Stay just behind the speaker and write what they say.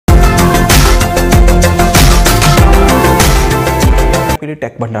लिए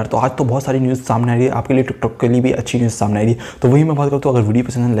टेक भंडार। तो आज तो बहुत सारी न्यूज़ सामने आ रही है, आपके लिए टिकटॉक के लिए भी अच्छी न्यूज़ सामने आ रही है। तो वही मैं बात करता हूँ, अगर वीडियो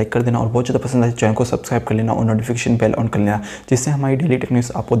पसंद है लाइक कर देना और बहुत ज़्यादा पसंद आए चैनल को सब्सक्राइब कर लेना और नोटिफिकेशन बेल ऑन कर लेना, जिससे हमारी डेली टेक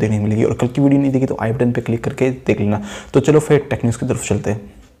न्यूज़ आपको देखने मिलेगी। और कल की वीडियो नहीं देखी तो आई बटन पर क्लिक करके देख लेना। तो चलो फिर टेक न्यूज़ की तरफ चलते हैं।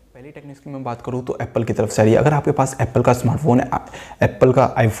 पहली टेक न्यूज़ की मैं बात करूँ तो एप्पल की तरफ से आ रही है। अगर आपके पास एप्पल का स्मार्टफोन है, एप्पल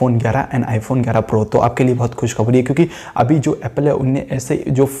का आईफोन 11 एंड आईफोन 11 प्रो, तो आपके लिए बहुत खुशखबरी है, क्योंकि अभी जो एप्पल है उनने ऐसे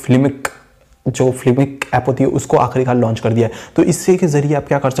जो फ्लिमिक ऐप होती है उसको आखिरकार लॉन्च कर दिया है। तो इससे के ज़रिए आप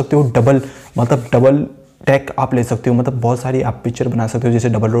क्या कर सकते हो, डबल टैग आप ले सकते हो। मतलब बहुत सारी आप पिक्चर बना सकते हो, जैसे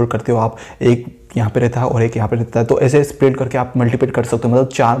डबल रोल करते हो आप, एक यहाँ पे रहता है और एक यहाँ पे रहता है, तो ऐसे स्प्रेड करके आप मल्टीप्लेट कर सकते हो। मतलब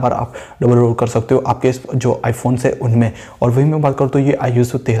 4 बार आप डबल रोल कर सकते हो आपके जो आईफोन से उनमें। और वही मैं बात करूँ तो ये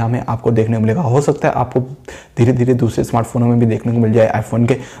iOS 13 में आपको देखने को मिलेगा। हो सकता है आपको धीरे धीरे दूसरे स्मार्टफोनों में भी देखने को मिल जाए आईफोन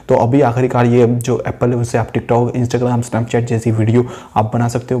के। तो अभी आखिरकार ये जो एप्पल है उससे आप टिकटॉक, इंस्टाग्राम, स्नैपचैट जैसी वीडियो आप बना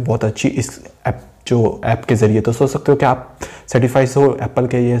सकते हो बहुत अच्छी इस ऐप के ज़रिए। तो सोच सकते हो कि आप सर्टिफाइड हो एप्पल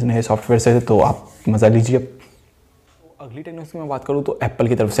के ये नए सॉफ्टवेयर से, तो आप मज़ा लीजिए। अगली टेक न्यूज़ की मैं बात करूँ तो एप्पल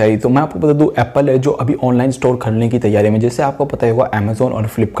की तरफ से आई। तो मैं आपको बता दूँ, एप्पल है जो अभी ऑनलाइन स्टोर खोलने की तैयारी में। जैसे आपको पता होगा अमेजोन और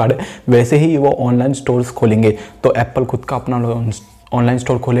फ्लिपकार्ट है, वैसे ही वो ऑनलाइन स्टोर्स खोलेंगे। तो एप्पल खुद का अपना ऑनलाइन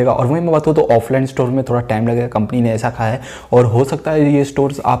स्टोर खोलेगा। और वहीं मैं बात करूँ तो ऑफलाइन स्टोर में थोड़ा टाइम लगेगा, कंपनी ने ऐसा कहा है। और हो सकता है ये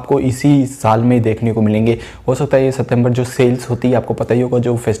स्टोर्स आपको इसी साल में देखने को मिलेंगे। हो सकता है ये सितंबर जो सेल्स होती है, आपको पता ही होगा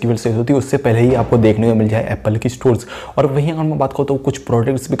जो फेस्टिवल सेल्स होती है, उससे पहले ही आपको देखने को मिल जाए एप्पल की स्टोर्स। और वहीं अगर मैं बात करूँ तो कुछ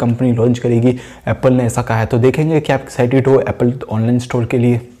प्रोडक्ट्स भी कंपनी लॉन्च करेगी, एप्पल ने ऐसा कहा है। तो देखेंगे कि आप एक्साइटेड हो एप्पल ऑनलाइन स्टोर के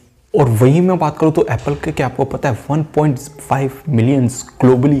लिए। और वहीं मैं बात करूँ तो एप्पल के क्या आपको पता है 1.5 मिलियंस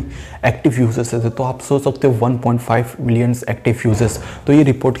ग्लोबली एक्टिव यूजर्स है। तो आप सोच सकते हो 1.5 मिलियंस एक्टिव यूजर्स, तो ये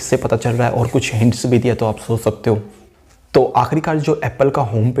रिपोर्ट से पता चल रहा है। और कुछ हिंट्स भी दिया, तो आप सोच सकते हो। तो आखिरकार जो एप्पल का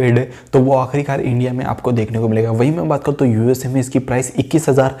होम पेड है तो वो आखिरकार इंडिया में आपको देखने को मिलेगा। वहीं मैं बात करूँ तो यूएसए में इसकी प्राइस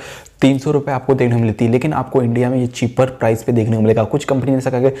 21,300 रुपये आपको देखने को मिलती है, लेकिन आपको इंडिया में ये चीपर प्राइस पे देखने को मिलेगा। कुछ कंपनी ने ऐसा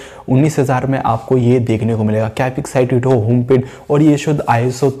कहा कि 19,000 में आपको ये देखने को मिलेगा। क्या आप एक्साइटेड हो होम पेड? और ये शुद्ध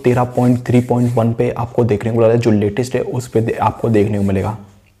iOS 13.3.1 पे आपको देखने को मिलेगा, जो लेटेस्ट है उस पर आपको देखने को मिलेगा।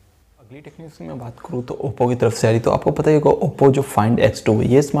 अगली टेक न्यूज़ की मैं बात करूँ तो ओप्पो की तरफ से आ रही। तो आपको पता ही होगा ओप्पो जो फाइंड X2 है,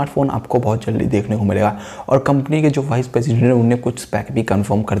 ये स्मार्टफोन आपको बहुत जल्दी देखने को मिलेगा। और कंपनी के जो वाइस प्रेसिडेंट है उन्होंने कुछ स्पेक भी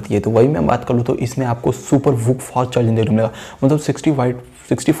कंफर्म कर दिए। तो वही मैं बात करूँ तो इसमें आपको सुपर वुक फास्ट चार्जिंग देखने को मिलेगा। मतलब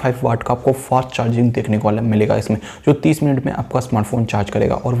 65 वाट का आपको फास्ट चार्जिंग देखने को मिलेगा इसमें, जो 30 मिनट में आपका स्मार्टफोन चार्ज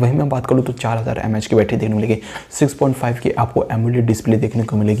करेगा। और वहीं मैं बात करूँ तो 4000 mAh की बैटरी देखने को मिलेगी, 6.5 की आपको एमोलेड डिस्प्ले देखने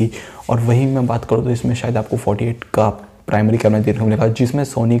को मिलेगी। और वहीं मैं बात करूँ तो इसमें शायद आपको 48 का प्राइमरी कैमरा देखने को मिलेगा, जिसमें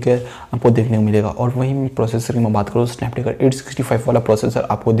सोनी के आपको देखने को मिलेगा। और वहीं प्रोसेसर की मैं बात करूँ, स्नैपड्रैगन 865 वाला प्रोसेसर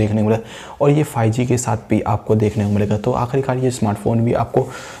आपको देखने को मिलेगा। और ये 5G के साथ भी आपको देखने को मिलेगा। तो आखिरकार ये स्मार्टफोन भी आपको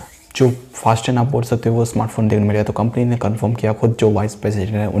जो फास्ट एंड आप बोल सकते हो वो स्मार्टफोन देखने को मिलेगा। तो कंपनी ने कंफर्म किया, खुद जो वाइस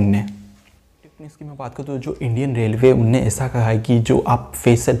प्रेसिडेंट है उनने। इसकी मैं बात करूँ तो जो इंडियन रेलवे उनने ऐसा कहा है कि जो आप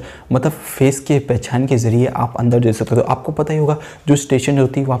फेस के पहचान के ज़रिए आप अंदर जा सकते हो। तो आपको पता ही होगा जो स्टेशन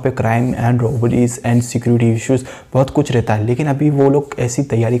होती है वहाँ पे crime and robberies and security issues बहुत कुछ रहता है, लेकिन अभी वो लोग ऐसी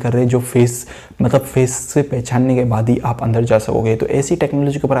तैयारी कर रहे हैं जो फेस से पहचानने के बाद ही आप अंदर जा सकोगे। तो ऐसी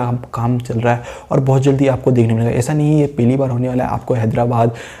टेक्नोलॉजी के ऊपर काम चल रहा है और बहुत जल्दी आपको देखने मिलेगा। ऐसा नहीं है ये पहली बार होने वाला है, आपको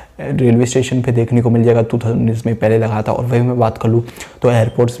हैदराबाद रेलवे स्टेशन पे देखने को मिल जाएगा। 2019 में पहले लगा था। और वही मैं बात कर लूँ तो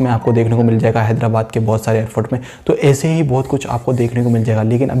एयरपोर्ट्स में आपको देखने को मिल जाएगा, हैदराबाद के बहुत सारे एयरपोर्ट में। तो ऐसे ही बहुत कुछ आपको देखने को मिल जाएगा।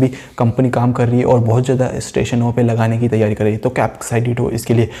 लेकिन अभी कंपनी काम कर रही है और बहुत ज़्यादा स्टेशनों पे लगाने की तैयारी कर रही है। तो क्या आप एक्साइटेड हो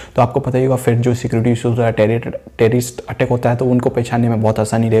इसके लिए? तो आपको पता ही होगा फिर जो सिक्योरिटी इशूज़ होता है, टेररिस्ट अटैक होता है, तो उनको पहचानने में बहुत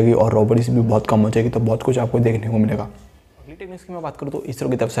आसानी रहेगी और रॉबरीज भी बहुत कम हो जाएगी। तो बहुत कुछ आपको देखने को मिलेगा। टेक्निक्स की मैं बात करूँ तो इसरो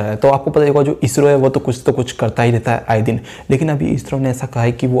की तरफ से है। तो आपको पता होगा जो इसरो है वो तो कुछ करता ही रहता है आए दिन। लेकिन अभी इसरो ने ऐसा कहा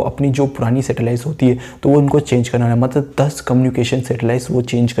है कि वो अपनी जो पुरानी सैटेलाइट्स होती है तो वो उनको चेंज करने वाले, मतलब 10 कम्युनिकेशन सैटेलाइट्स वो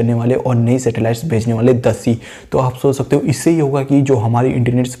चेंज करने वाले और नई सैटेलाइट्स भेजने वाले 10 ही। तो आप सोच सकते हो इससे ही होगा कि जो हमारी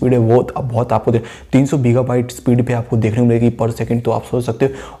इंटरनेट स्पीड है वो बहुत आपको 300 गीगाबाइट स्पीड पर आपको देखने को मिलेगी पर सेकेंड। तो आप सोच सकते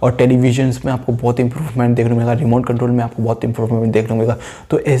हो। और टेलीविजन में आपको बहुत इंप्रूवमेंट देखने को मिलेगा, रिमोट कंट्रोल में आपको बहुत इंप्रूवमेंट देखने को मिलेगा।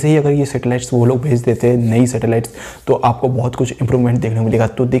 तो ऐसे ही अगर ये सैटेलाइट्स वो लोग भेज देते हैं नई सैटेलाइट्स, तो आपको बहुत कुछ इंप्रूवमेंट देखने को मिलेगा।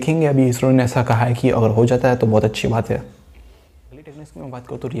 तो देखेंगे, अभी इसरो ने ऐसा कहा है कि अगर हो जाता है तो बहुत अच्छी बात है। अगली टेक्निक्स की मैं बात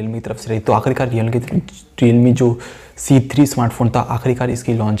करूँ तो रियलमी की तरफ से रही। तो आखिरकार रियलमी जो C3 स्मार्टफोन था, आखिरकार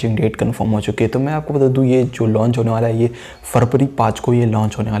इसकी लॉन्चिंग डेट कंफर्म हो चुकी है। तो मैं आपको बता दूं ये जो लॉन्च होने वाला है ये फरवरी 5 को ये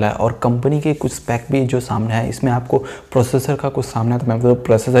लॉन्च होने वाला है। और कंपनी के कुछ स्पेक भी जो सामने है, इसमें आपको प्रोसेसर का कुछ सामने है। तो मैं आपको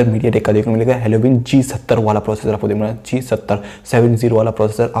प्रोसेसर मीडियाटेक का देखने को मिलेगा, हेलोविन G70 वाला प्रोसेसर आपको देखने को मिलेगा, G70 वाला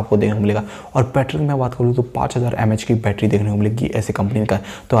प्रोसेसर आपको देखने को मिलेगा। और बैटरी की मैं बात करूँ तो 5000 mAh की बैटरी देखने को मिलेगी ऐसे कंपनी का।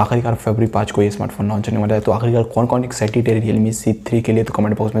 तो आखिरकार फरवरी 5 को ये स्मार्टफोन लॉन्च होने वाला है। तो आखिरकार कौन कौन एक्साइटेड है रियलमी C3 के लिए, तो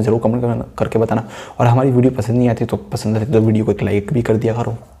कमेंट बॉक्स में जरूर कमेंट करके बताना। और हमारी वीडियो पसंद नहीं आती तो पसंद आती तो वीडियो को एक लाइक भी कर दिया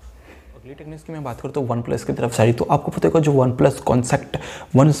करो। अगली टेक्निक्स की मैं बात करूँ तो वन प्लस की तरफ सारी, तो आपको पता होगा जो one plus concept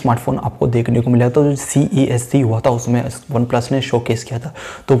one smartphone आपको देखने को मिला, तो जो CES हुआ था उसमें वन प्लस ने शोकेस किया था।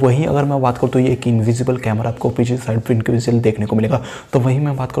 तो वहीं अगर मैं बात करूँ तो ये एक इनविजिबल कैमरा आपको पीछे साइड पर इनविजिबल देखने को मिलेगा। तो वहीं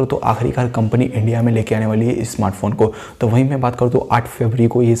मैं बात करूँ तो आखिरकार कंपनी इंडिया में लेके आने वाली है इस स्मार्टफोन को। तो वहीं मैं बात करूँ तो 8 फरवरी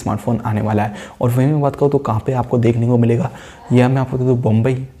को ये स्मार्टफोन आने वाला है। और वहीं मैं बात करूँ तो कहाँ पर आपको देखने को मिलेगा, यह मैं आपको बता दूँ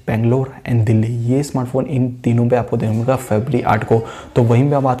बम्बई, बेंगलोर एंड दिल्ली, ये स्मार्टफोन इन तीनों पे आपको देखने मिलेगा फरवरी 8 को। तो वहीं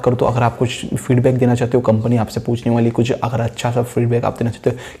मैं बात करूँ तो अगर आप कुछ फीडबैक देना चाहते हो, कंपनी आपसे पूछने वाली कुछ अगर अच्छा सा फीडबैक आप देना चाहते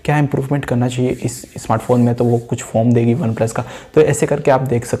हो, क्या इंप्रूवमेंट करना चाहिए इस स्मार्टफोन में, तो वो कुछ फॉर्म देगी वन प्लस का। तो ऐसे करके आप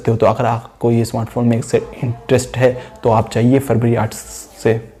देख सकते हो। तो अगर आपको ये स्मार्टफोन में इंटरेस्ट है तो आप चाहिए फरवरी 8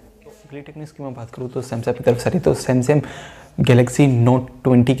 से। अगली टेक्निक्स की मैं बात करूँ तो सैमसंग की तरफ सारी, तो सैमसंग गैलेक्सी नोट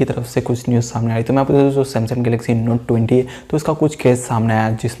 20 की तरफ से कुछ न्यूज़ सामने आई। तो मैं आपको बता दूं जो सैमसंग गैलेक्सी नोट 20 है तो इसका कुछ केस सामने आया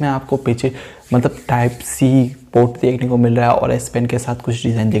जिसमें आपको पीछे मतलब टाइप C पोर्ट देखने को मिल रहा है और S पेन के साथ कुछ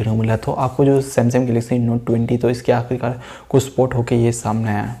डिज़ाइन देखने को मिल रहा है। तो आपको जो सैमसंग गैलेक्सी नोट 20 तो इसके आखिरकार कुछ स्पोर्ट होकर ये सामने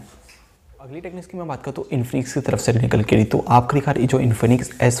आया। अगली टेक्निक्स की मैं बात करता हूँ इन्फिनिक्स की तरफ से निकल के, तो आखिरकार ये जो इन्फिनिक्स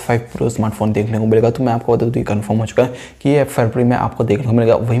S5 प्रो स्मार्टफोन देखने को मिलेगा। तो मैं आपको बता दूँ ये कंफर्म हो चुका है कि ये फरवरी में आपको देखने को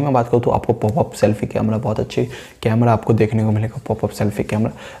मिलेगा। वहीं मैं बात करूँ तो आपको पॉपअप सेल्फी कैमरा, बहुत अच्छी कैमरा आपको देखने को मिलेगा, पॉपअप सेल्फी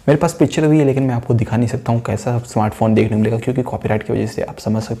कैमरा। मेरे पास पिक्चर भी है लेकिन मैं आपको दिखा नहीं सकता हूँ कैसा स्मार्टफोन देखने को मिलेगा क्योंकि कॉपीराइट की वजह से, आप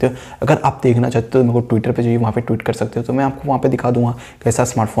समझ सकते हो। अगर आप देखना चाहते हो तो मेरे को ट्विटर पर जाइए, वहाँ पर ट्वीट कर सकते हो, तो मैं आपको वहाँ पर दिखा दूँगा कैसा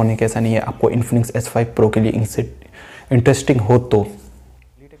स्मार्टफोन है कैसा नहीं है। आपको इन्फिनिक्स S5 प्रो के लिए इंटरेस्टिंग हो तो।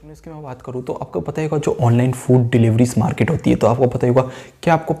 इसकी मैं बात करूँ तो आपको पता होगा जो ऑनलाइन फूड डिलीवरीज मार्केट होती है, तो आपको पता होगा,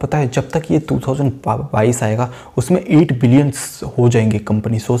 क्या आपको पता है जब तक ये 2022 आएगा उसमें 8 बिलियंस हो जाएंगे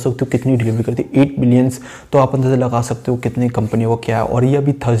कंपनी। सोच सकते हो कितनी डिलीवरी करती है 8 बिलियंस, तो आप अंदाजा लगा सकते हो कितनी कंपनियों को क्या है। और ये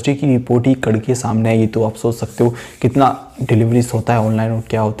अभी थर्सडे की रिपोर्ट ही करके सामने आई, तो आप सोच सकते हो कितना डिलीवरीज होता है ऑनलाइन और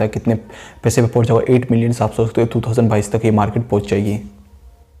क्या होता है, कितने पैसे पे पहुँच जाएगा 8 मिलियंस। आप सोच सकते हो 2022 तक ये मार्केट पहुँच जाएगी।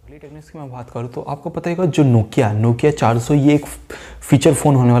 टेक्निक्स की मैं बात करूँ तो आपको पता है जो नोकिया 400 ये एक फीचर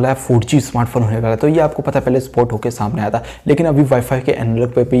फ़ोन होने वाला है, 4G स्मार्टफोन होने वाला है। तो ये आपको पता है पहले स्पोर्ट होकर सामने आया था, लेकिन अभी वाईफाई के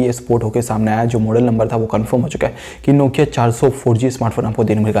एनालॉग पे भी ये स्पोर्ट होकर सामने आया। जो मॉडल नंबर था वो कंफर्म हो चुका है कि नोकिया 400 4G स्मार्टफोन आपको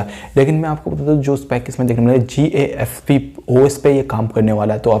देखने मिलेगा। लेकिन मैं आपको बता दूँ जो स्पेक इसमें देखने मिलेगा GAFP OS पे ये काम करने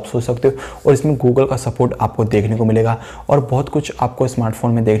वाला है, तो आप सोच सकते हो। और इसमें गूगल का सपोर्ट आपको देखने को मिलेगा और बहुत कुछ आपको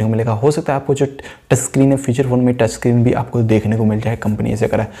स्मार्टफोन में देखने को मिलेगा। हो सकता है आपको जो टच स्क्रीन है फीचर फोन में टच स्क्रीन भी आपको देखने को मिल जाए, कंपनी ऐसे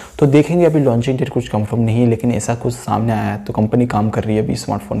करा है। तो देखेंगे, अभी लॉन्चिंग डेट कुछ कंफर्म नहीं है लेकिन ऐसा कुछ सामने आया है, तो कंपनी काम कर रही है अभी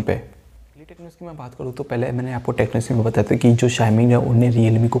स्मार्टफोन पे। टेक्निक्स की मैं बात करूँ तो पहले मैंने आपको टेक्निक्स में बताया था कि जो शाइमी है उन्होंने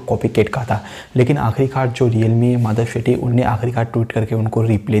रियलमी को कॉपी कैट कहा था, लेकिन आखिरकार जो रियलमी मदर शेटी उन्होंने आखिरकार ट्वीट करके उनको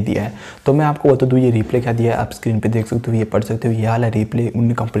रिप्ले दिया है। तो मैं आपको बता दूँ ये रिप्ले क्या दिया है, आप स्क्रीन पे देख सकते हो, ये पढ़ सकते हो, ये हाल है रिप्ले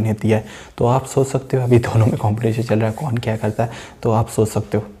उन्होंने कंपनी ने दिया है। तो आप सोच सकते हो अभी दोनों में कॉम्पिटिशन चल रहा है कौन क्या करता है, तो आप सोच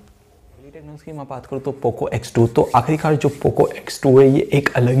सकते हो। की मैं बात करूँ तो पोको X2, तो आखिरकार जो पोको X2 है ये एक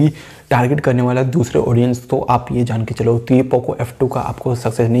अलग ही टारगेट करने वाला है दूसरे ऑडियंस। तो आप ये जान के चलो तो ये पोको F2 का आपको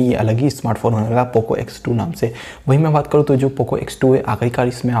सक्सेस नहीं, ये अलग ही स्मार्टफोन होने वाला पोको X2 नाम से। वहीं मैं बात करूँ तो जो पोको X2 है आखिरकार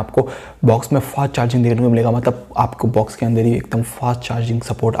इसमें आपको बॉक्स में फास्ट चार्जिंग देखने को मिलेगा, मतलब आपको बॉक्स के अंदर ही एकदम फास्ट चार्जिंग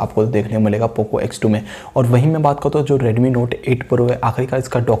सपोर्ट आपको देखने को मिलेगा पोको X2 में। और वहीं मैं बात करूँ तो जो रेडमी नोट 8 प्रो है आखिरकार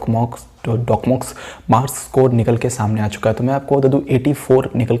इसका डॉकमॉक्स मार्क्स स्कोर निकल के सामने आ चुका है। तो मैं आपको बता दूँ 84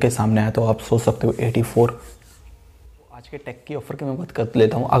 निकल के सामने आया, तो आप सोच सकते हो 84। आज के टेक की ऑफर की मैं बात कर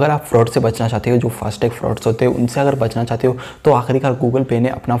लेता हूँ। अगर आप फ्रॉड से बचना चाहते हो, जो फास्टैग फ्रॉड्स होते हैं उनसे अगर बचना चाहते हो, तो आखिरकार गूगल पे ने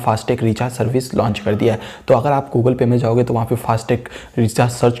अपना फास्टैग रिचार्ज सर्विस लॉन्च कर दिया है। तो अगर आप गूगल पे में जाओगे तो वहाँ पे फास्टैग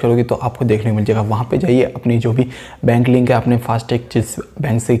रिचार्ज सर्च करोगे तो आपको देखने को मिल जाएगा। वहाँ पे जाइए, अपनी जो भी बैंक लिंक है, अपने फास्टैग जिस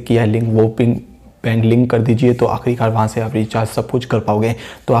बैंक से किया है लिंक वो बैंक लिंक कर दीजिए, तो आखिरकार वहाँ से आप रिचार्ज सब कुछ कर पाओगे।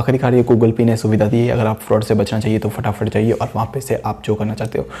 तो आखिरकार ये गूगल पे ने सुविधा दी है। अगर आप फ्रॉड से बचना चाहिए तो फटाफट जाइए और वहाँ पे से आप जो करना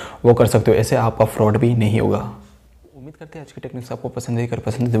चाहते हो वो कर सकते हो, ऐसे आपका फ्रॉड भी नहीं होगा। उम्मीद करते हैं आज की टेक्निक्स आपको पसंद है। अगर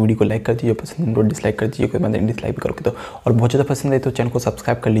पसंद है तो वीडियो को लाइक कर दीजिए, पसंद है तो डिसलाइक कर दीजिए, कोई बात डिसलाइक भी करोगे तो। और बहुत ज़्यादा पसंद है तो चैनल को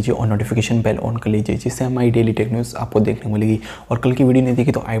सब्सक्राइब कर लीजिए और नोटिफिकेशन बेल ऑन कर लीजिए, जिससे हमारी डेली टेक न्यूज़ आपको देखने को मिलेगी। और कल की वीडियो नहीं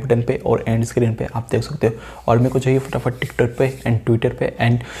देखी तो आई बटन पे और एंड स्क्रीन पे आप देख सकते हो। और मेरे को चाहिए फटाफट टिकटॉक पे एंड ट्विटर पे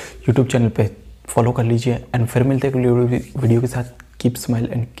एंड यूट्यूब चैनल पे फॉलो कर लीजिए। एंड फिर मिलते हैं वीडियो के साथ। Keep smile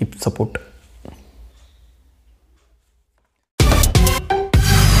and keep support.